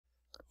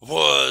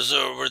What's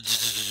over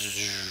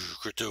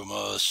Crypto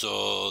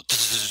Muscle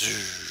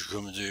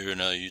coming to you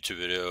another YouTube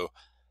video.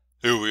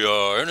 Here we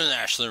are,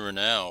 internationally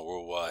renowned,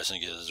 worldwide. So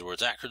this is where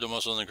it's at Crypto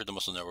Muscle and the Crypto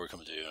Muscle Network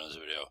coming to you in another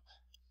video.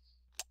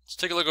 Let's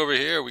take a look over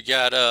here. We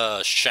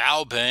got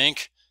Shao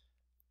Bank.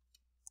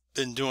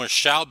 Been doing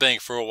Shao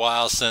Bank for a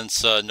while,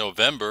 since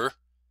November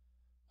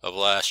of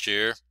last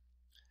year.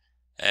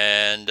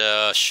 And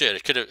shit,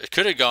 it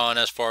could have gone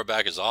as far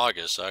back as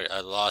August.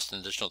 I lost an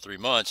additional 3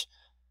 months.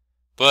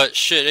 But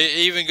shit, it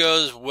even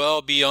goes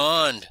well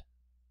beyond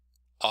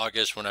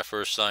August when I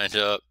first signed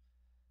up,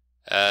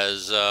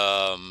 as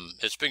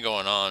it's been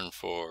going on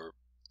for,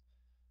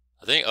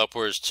 I think,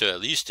 upwards to at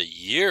least a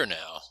year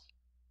now,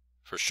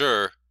 for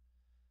sure.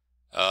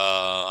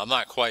 I'm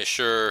not quite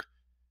sure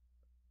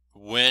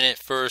when it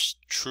first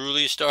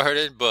truly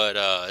started, but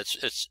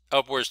it's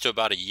upwards to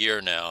about a year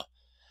now.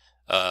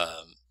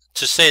 To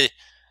say,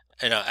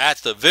 at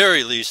the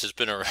very least, it's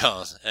been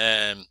around,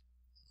 and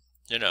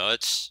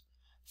it's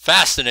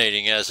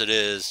fascinating as it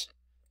is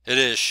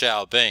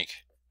Shao Bank.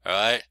 All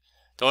right,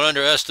 don't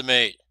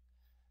underestimate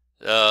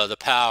the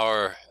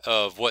power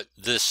of what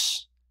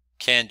this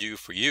can do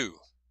for you.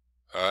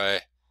 All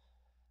right,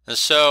 and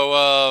so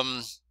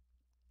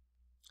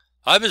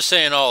I've been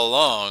saying all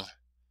along,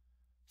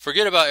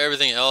 forget about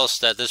everything else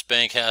that this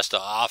bank has to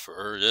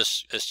offer.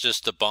 It's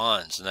just the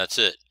bonds, and that's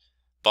it.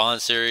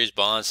 Bond series,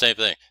 bonds, same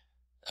thing.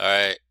 All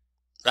right.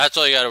 That's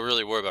all you got to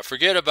really worry about.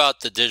 Forget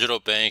about the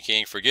digital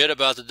banking. Forget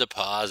about the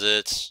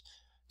deposits,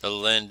 the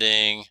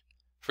lending.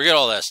 Forget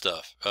all that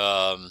stuff.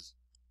 I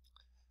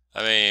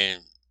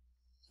mean,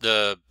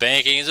 the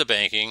banking is a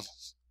banking.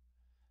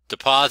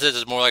 Deposits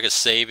is more like a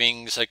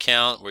savings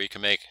account where you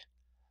can make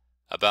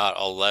about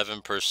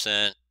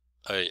 11%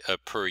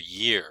 per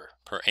year,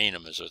 per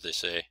annum is what they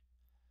say.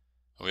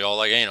 We all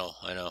like anal,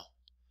 I know.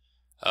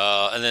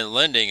 And then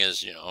lending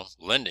is,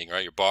 lending,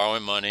 right? You're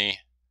borrowing money.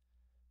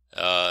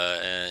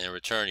 And in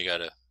return you got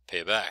to pay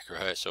it back,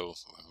 right? So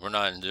we're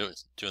not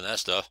doing that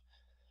stuff.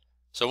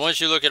 So once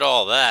you look at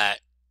all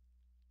that,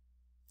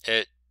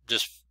 it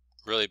just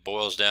really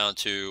boils down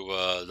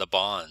to the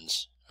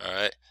bonds. All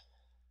right,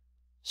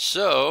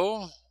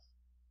 so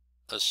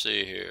let's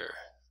see here.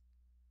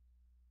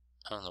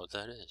 I don't know what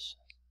that is.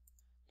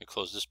 Let me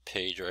close this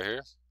page right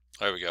here.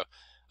 There we go.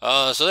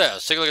 So yeah,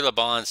 let's take a look at the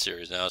bond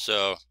series now.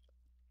 So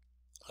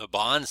the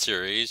bond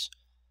series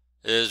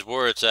is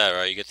where it's at,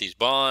 right? You get these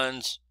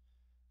bonds,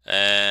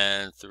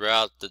 and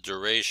throughout the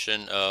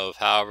duration of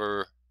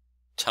however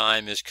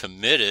time is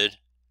committed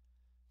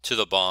to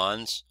the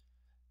bonds,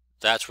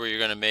 that's where you're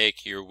going to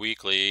make your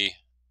weekly,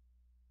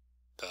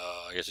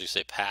 I guess you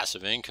say,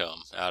 passive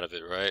income out of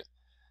it, right?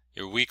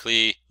 Your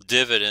weekly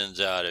dividends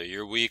out of it,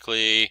 your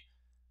weekly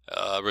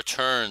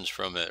returns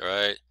from it,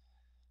 right?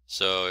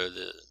 So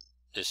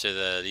they say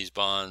that these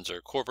bonds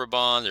are corporate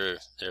bonds.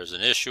 There's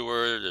an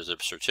issuer, there's a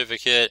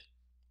certificate.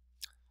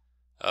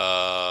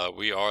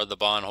 We are the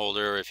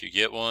bondholder if you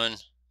get one.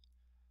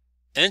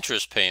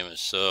 Interest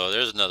payments. So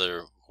there's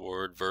another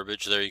word,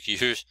 verbiage there you can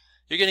use.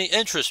 You're getting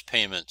interest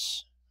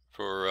payments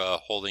for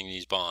holding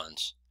these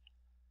bonds.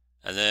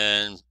 And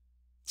then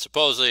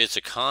supposedly it's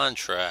a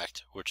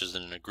contract, which is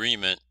an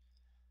agreement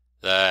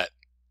that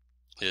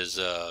is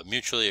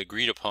mutually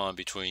agreed upon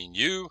between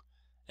you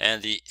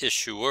and the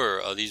issuer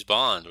of these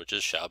bonds, which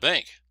is Shao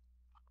Bank.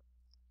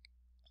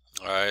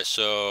 All right,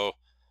 so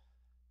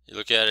you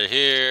look at it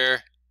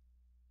here.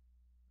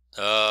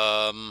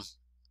 I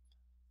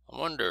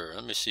wonder,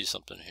 let me see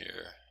something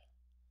here.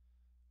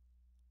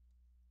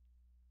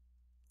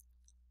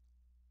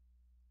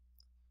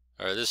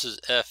 All right, this is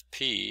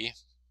FP.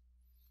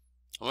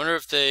 I wonder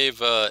if they've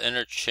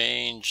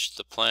interchanged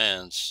the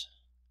plans.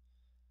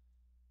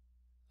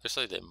 Looks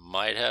like they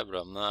might have, but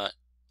I'm not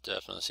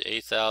definitely. See,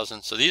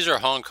 8,000. So these are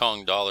Hong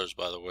Kong dollars,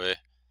 by the way.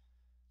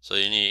 So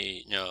you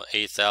need,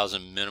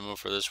 8,000 minimum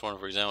for this one,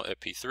 for example.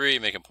 FP3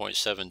 making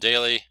 0.7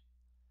 daily.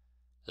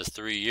 That's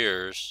 3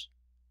 years,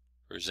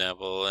 for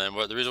example. And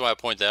the reason why I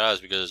point that out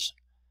is because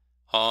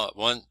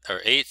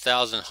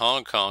 8,000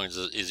 Hong Kong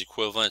is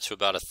equivalent to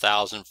about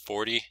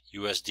 1,040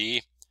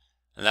 USD,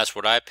 and that's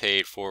what I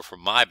paid for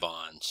my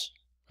bonds.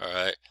 All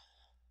right,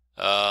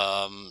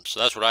 so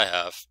that's what I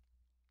have.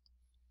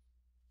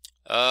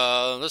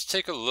 Let's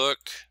take a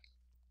look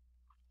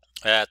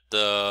at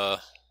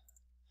the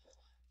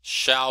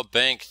Shao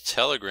Bank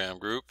Telegram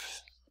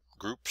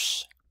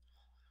groups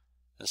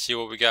and see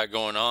what we got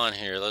going on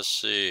here. Let's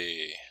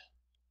see.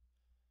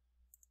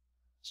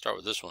 Start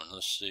with this one.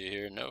 Let's see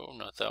here. No,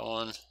 not that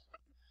one.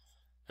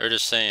 They're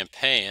just saying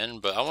paying,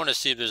 but I want to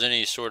see if there's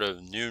any sort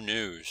of new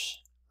news.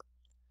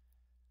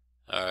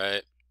 All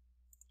right.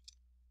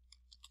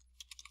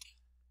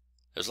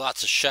 There's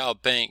lots of Shao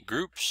Bank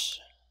groups.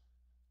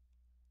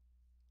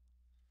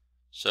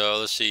 So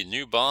let's see,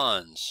 new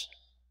bonds.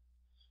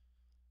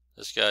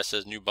 This guy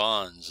says new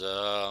bonds.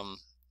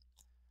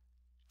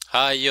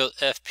 High yield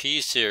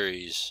FP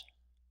series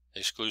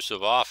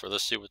exclusive offer.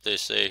 Let's see what they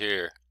say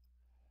here.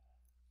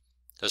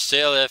 The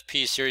sale of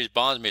FP series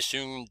bonds may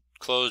soon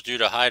close due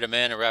to high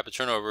demand and rapid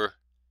turnover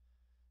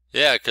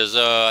Yeah, because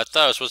I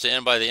thought it was supposed to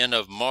end by the end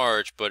of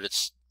March, but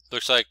it's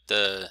looks like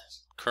the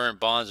current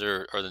bonds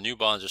or the new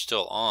bonds are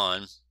still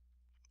on,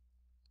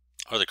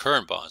 or the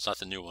current bonds, not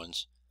the new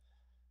ones.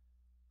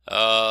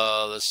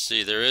 Let's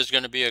see. There is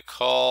going to be a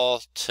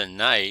call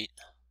tonight,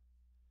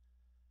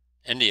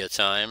 India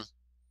time.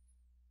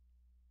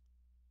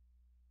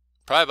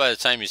 Probably by the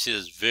time you see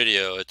this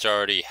video, it's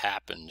already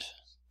happened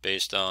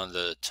based on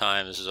the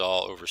time. This is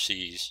all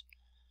overseas.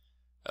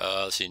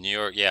 Let's see, New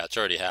York. Yeah, it's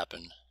already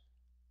happened.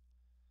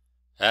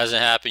 It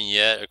hasn't happened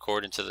yet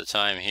according to the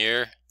time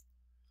here.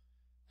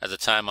 At the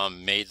time I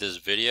made this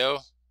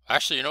video.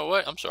 Actually, you know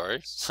what? I'm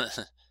sorry.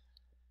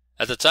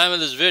 At the time of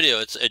this video,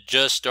 it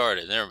just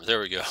started. There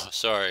we go.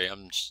 Sorry,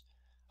 I'm just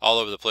all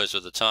over the place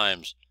with the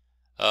times.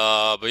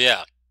 But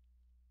yeah,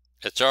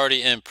 it's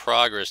already in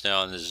progress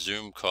now in this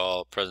Zoom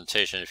call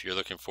presentation if you're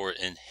looking for it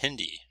in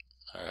Hindi.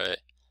 All right.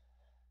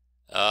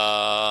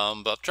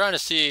 But I'm trying to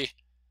see if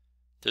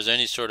there's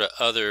any sort of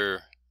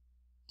other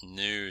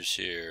news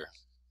here.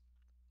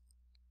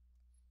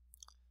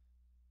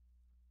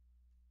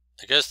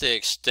 I guess they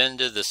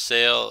extended the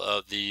sale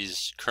of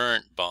these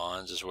current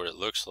bonds is what it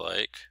looks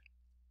like.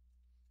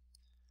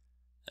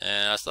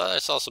 And I thought I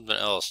saw something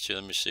else too.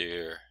 Let me see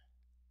here.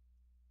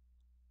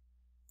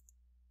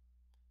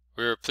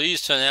 We were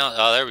pleased to announce,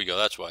 oh, there we go,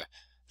 that's why.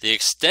 The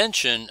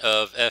extension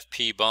of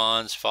FP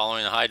bonds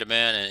following the high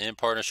demand and in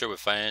partnership with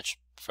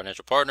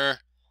financial partner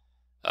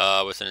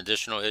with an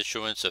additional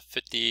issuance of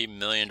 $50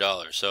 million.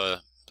 So it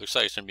looks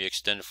like it's going to be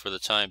extended for the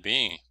time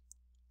being.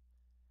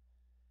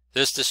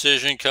 This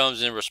decision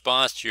comes in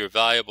response to your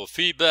valuable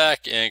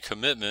feedback and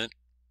commitment.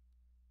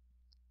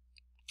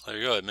 There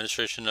you go,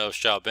 administration of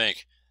Shao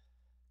Bank.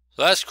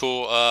 So that's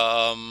cool.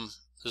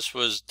 This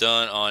was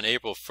done on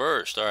April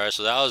 1st. All right,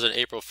 so that was an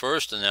April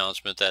 1st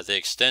announcement that they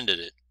extended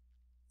it.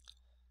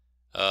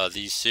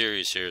 These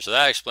series here. So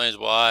that explains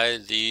why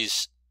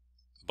these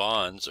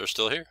bonds are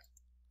still here.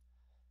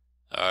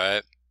 All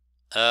right.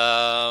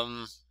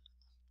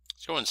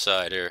 Let's go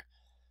inside here.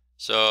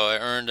 So I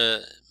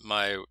earned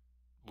my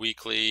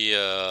weekly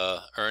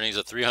earnings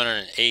of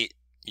 308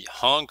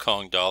 Hong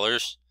Kong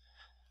dollars,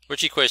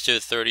 which equates to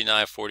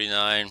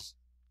 39.49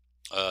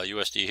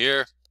 USD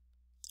here.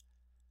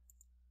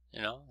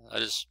 You know, I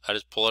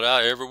just pull it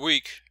out every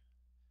week.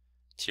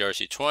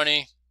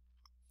 TRC20.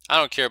 I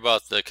don't care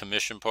about the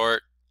commission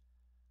part.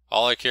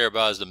 All I care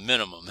about is the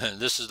minimum,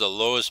 and this is the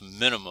lowest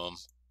minimum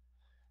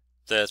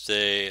that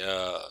they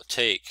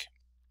take.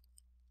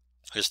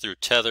 Is through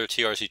Tether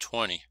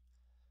TRC20.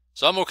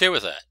 So I'm okay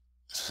with that.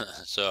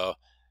 So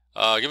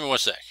give me one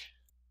sec.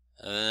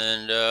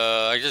 And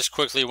I just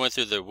quickly went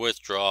through the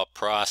withdrawal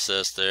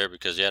process there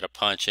because you had to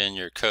punch in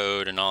your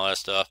code and all that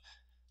stuff.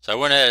 So I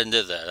went ahead and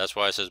did that. That's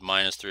why it says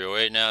minus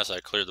 308 now, so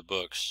I cleared the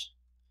books.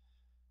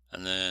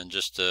 And then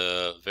just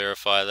to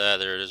verify that,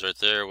 there it is right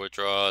there,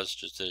 withdrawals,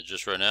 just did it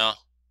just right now.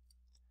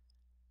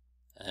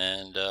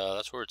 And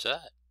that's where it's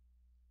at.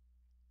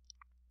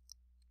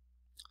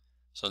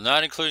 So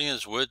not including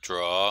this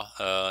withdrawal,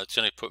 it's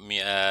going to put me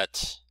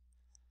at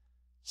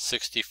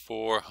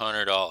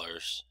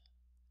 $6,400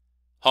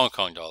 Hong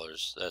Kong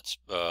dollars. That's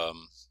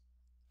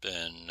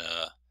been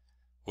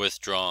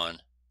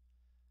withdrawn.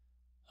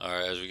 All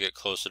right, as we get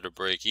closer to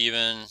break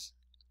even.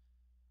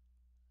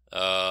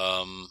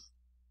 But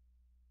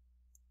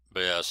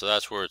yeah, so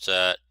that's where it's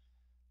at.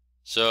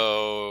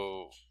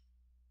 So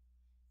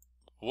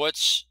I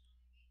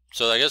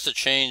guess the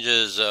change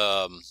is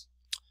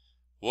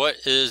what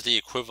is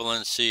the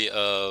equivalency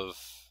of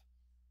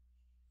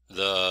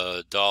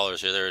the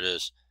dollars here? There it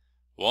is.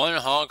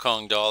 1 Hong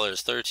Kong dollar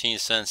is 13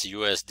 cents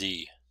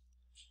USD.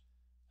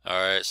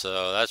 Alright,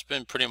 so that's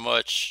been pretty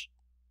much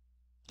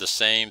the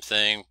same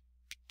thing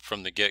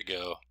from the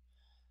get-go.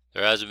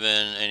 There hasn't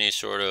been any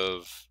sort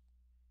of,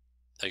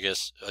 I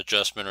guess,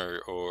 adjustment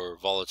or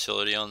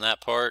volatility on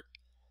that part.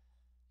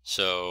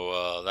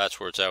 So that's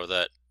where it's at with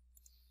that.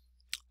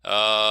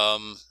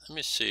 Let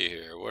me see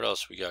here. What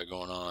else we got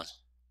going on?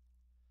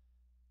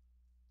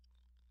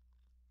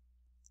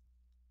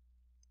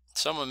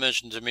 Someone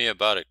mentioned to me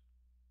about a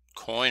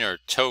coin or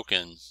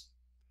token.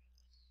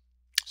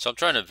 So I'm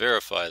trying to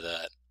verify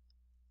that.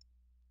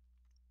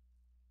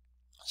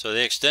 So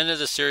they extended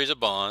the series of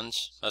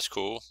bonds. That's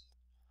cool.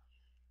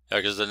 Yeah,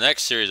 because the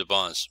next series of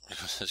bonds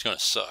is going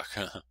to suck.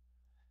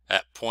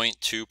 At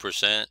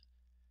 0.2%.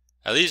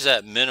 At least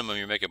at minimum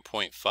you're making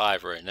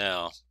 0.5 right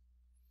now.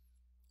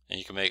 And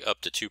you can make up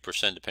to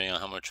 2% depending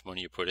on how much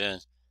money you put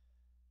in.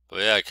 But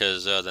yeah,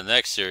 because the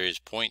next series,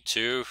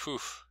 0.2, whew,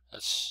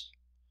 that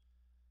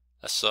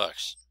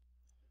sucks.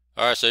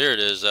 Alright, so here it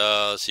is.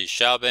 Let's see,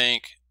 Shao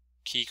Bank,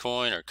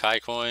 KiCoin or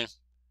KiCoin,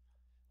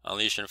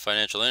 unleashing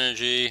financial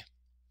energy.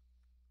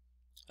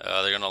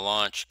 They're going to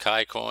launch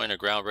KiCoin, a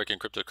groundbreaking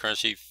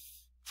cryptocurrency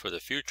for the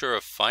future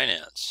of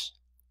finance.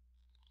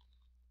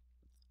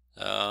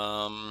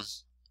 Trying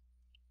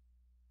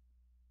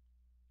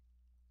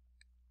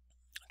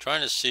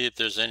to see if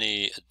there's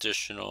any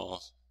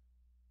additional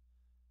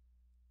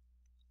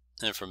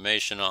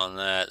information on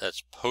that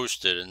that's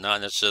posted, and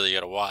not necessarily you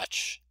got to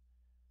watch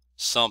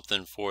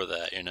something for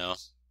that, you know.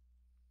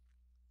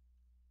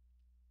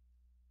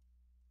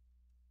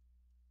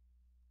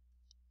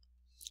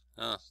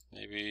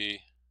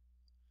 Maybe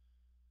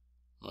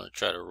I'm going to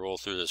try to roll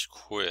through this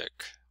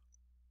quick.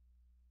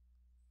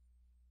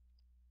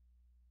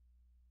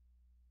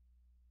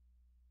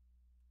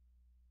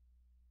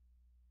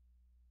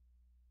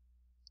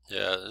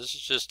 Yeah, this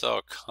is just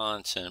all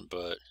content,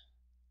 but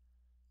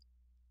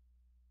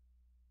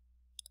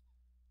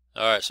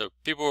alright, so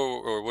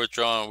people were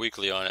withdrawing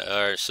weekly on it.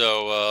 Alright,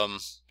 so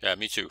yeah,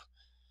 me too.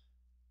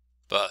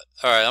 But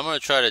alright, I'm going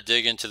to try to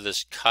dig into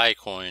this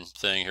KiCoin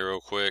thing here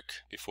real quick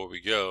before we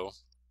go.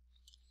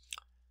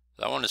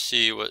 I want to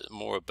see what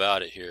more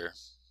about it here.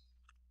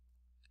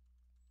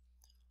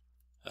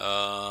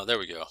 There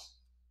we go.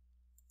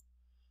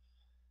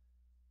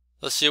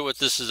 Let's see what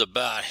this is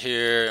about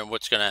here and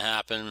what's going to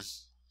happen.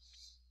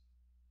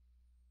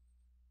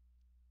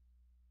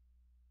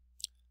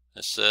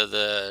 It said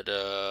that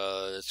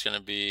it's going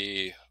to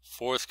be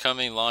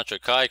forthcoming launch of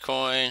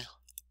KiCoin.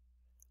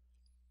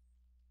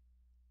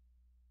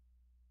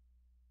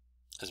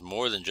 It's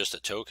more than just a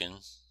token,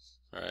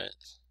 right?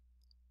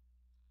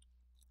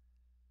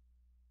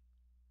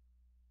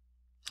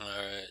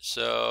 Alright,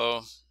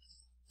 so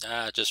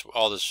just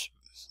all this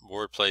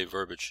wordplay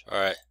verbiage.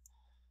 Alright.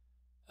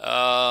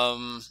 Let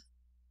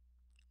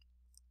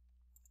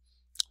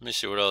me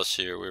see what else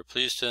here. We're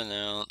pleased to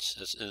announce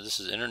this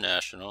is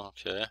international,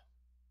 okay.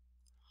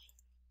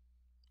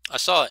 I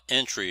saw an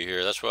entry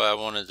here, that's why I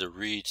wanted to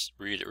read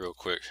it real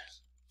quick.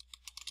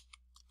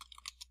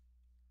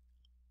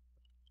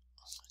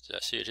 Did I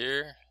see it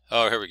here?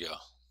 Oh, here we go.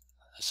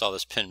 I saw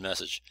this pinned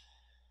message.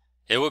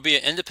 It will be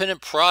an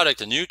independent product.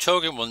 The new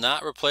token will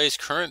not replace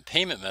current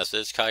payment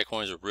methods.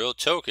 KiCoin is a real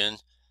token.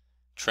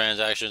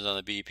 Transactions on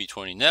the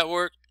BEP20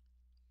 network.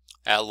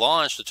 At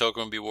launch, the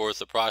token will be worth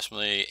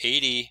approximately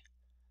 80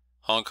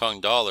 Hong Kong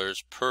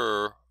dollars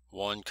per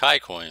one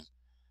KiCoin.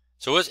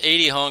 So what's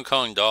 80 Hong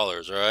Kong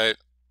dollars, right?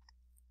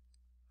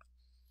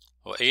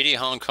 Well, 80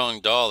 Hong Kong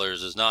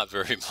dollars is not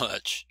very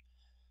much.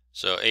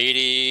 So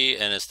 80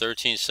 and it's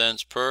 13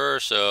 cents per,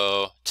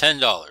 so $10.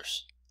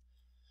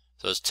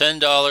 So it's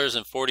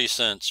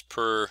 $10.40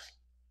 per.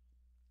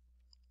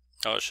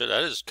 Oh shit,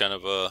 that is kind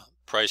of a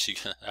pricey.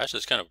 Actually,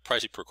 it's kind of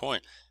pricey per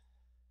coin.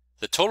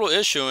 The total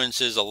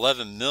issuance is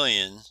 11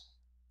 million.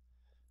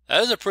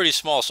 That is a pretty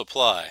small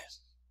supply.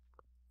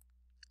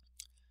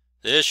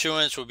 The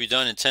issuance will be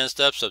done in 10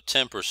 steps of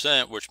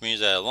 10%, which means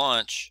that at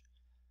launch,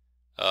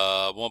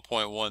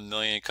 1.1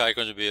 million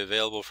KiCoins will be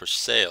available for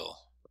sale.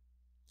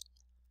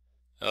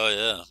 Oh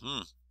yeah,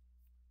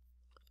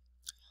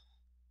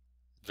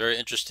 Very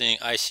interesting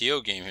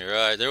ICO game here.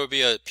 All right, there will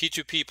be a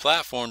P2P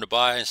platform to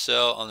buy and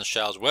sell on the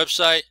Shao's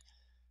website,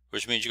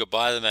 which means you could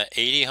buy them at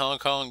 80 Hong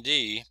Kong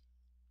D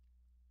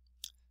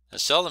and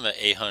sell them at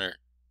 800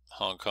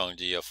 Hong Kong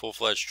D, a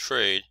full-fledged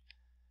trade.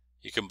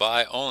 You can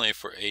buy only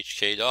for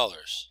HK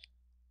dollars.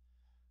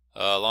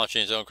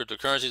 Launching its own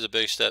cryptocurrency is a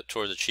big step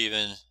towards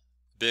achieving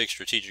big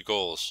strategic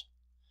goals.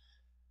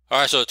 All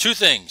right, so two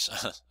things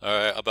all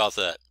right, about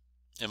that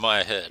in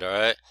my head. All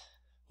right,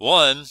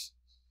 one,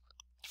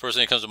 first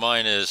thing that comes to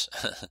mind is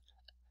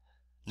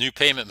new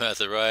payment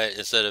method, right?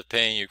 Instead of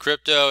paying you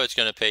crypto, it's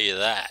going to pay you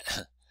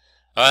that.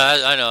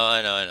 I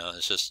know.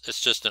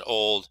 It's just an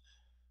old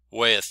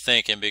way of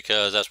thinking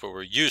because that's what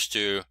we're used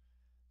to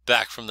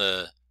back from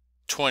the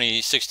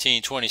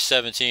 2016,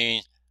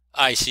 2017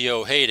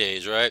 ICO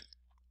heydays, right?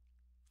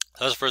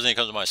 That's the first thing that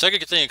comes to mind.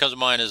 Second thing that comes to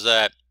mind is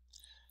that,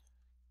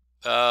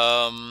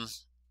 I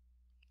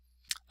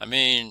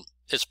mean,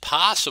 it's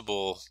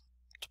possible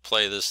to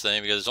play this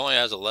thing because it only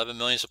has 11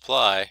 million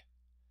supply,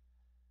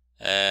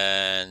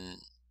 and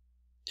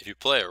if you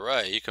play it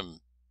right, you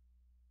can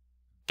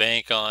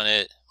bank on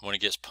it when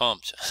it gets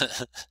pumped.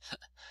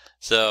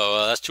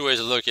 So that's two ways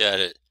to look at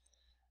it.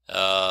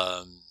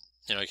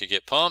 You know, it could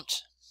get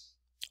pumped,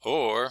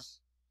 or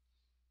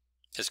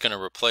it's going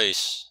to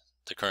replace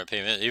the current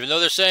payment, even though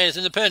they're saying it's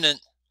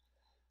independent.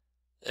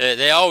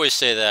 They always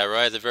say that,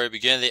 right? At the very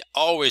beginning, they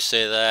always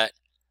say that.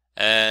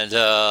 And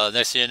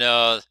next thing you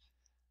know,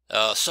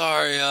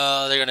 sorry,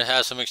 they're going to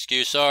have some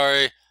excuse.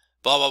 Sorry,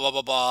 blah, blah, blah,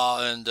 blah,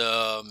 blah. And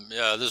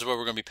yeah, this is what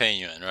we're going to be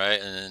paying you in,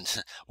 right?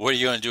 And what are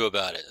you going to do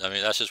about it? I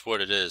mean, that's just what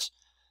it is.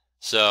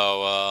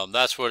 So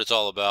that's what it's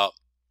all about.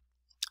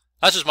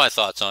 That's just my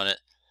thoughts on it.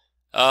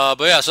 But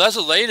yeah, so that's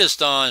the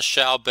latest on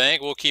Shao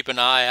Bank. We'll keep an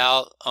eye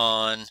out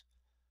on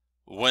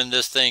when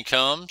this thing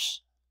comes.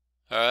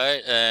 All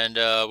right, and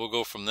we'll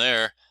go from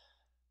there.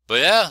 But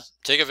yeah,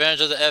 take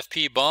advantage of the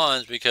FP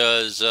bonds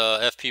because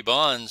FP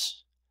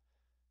bonds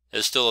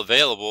is still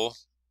available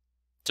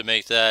to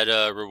make that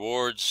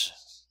rewards,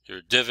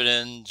 your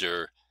dividends,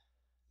 or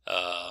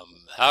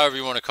however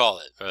you want to call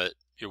it, right?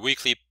 Your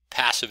weekly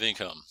passive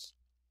income.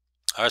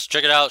 All right, so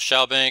check it out,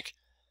 Shao Bank.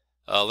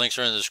 Links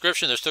are in the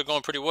description. They're still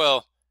going pretty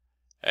well.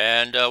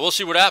 And we'll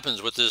see what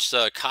happens with this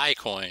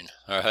KiCoin,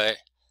 all right?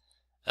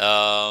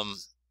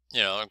 You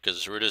know,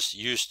 because we're just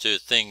used to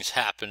things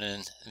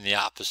happening in the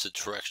opposite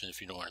direction, if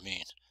you know what I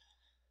mean.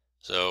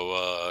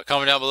 So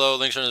comment down below,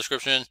 links are in the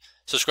description.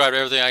 Subscribe to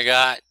everything I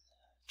got.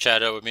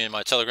 Chat out with me in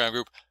my Telegram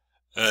group.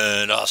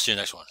 And I'll see you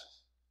next one.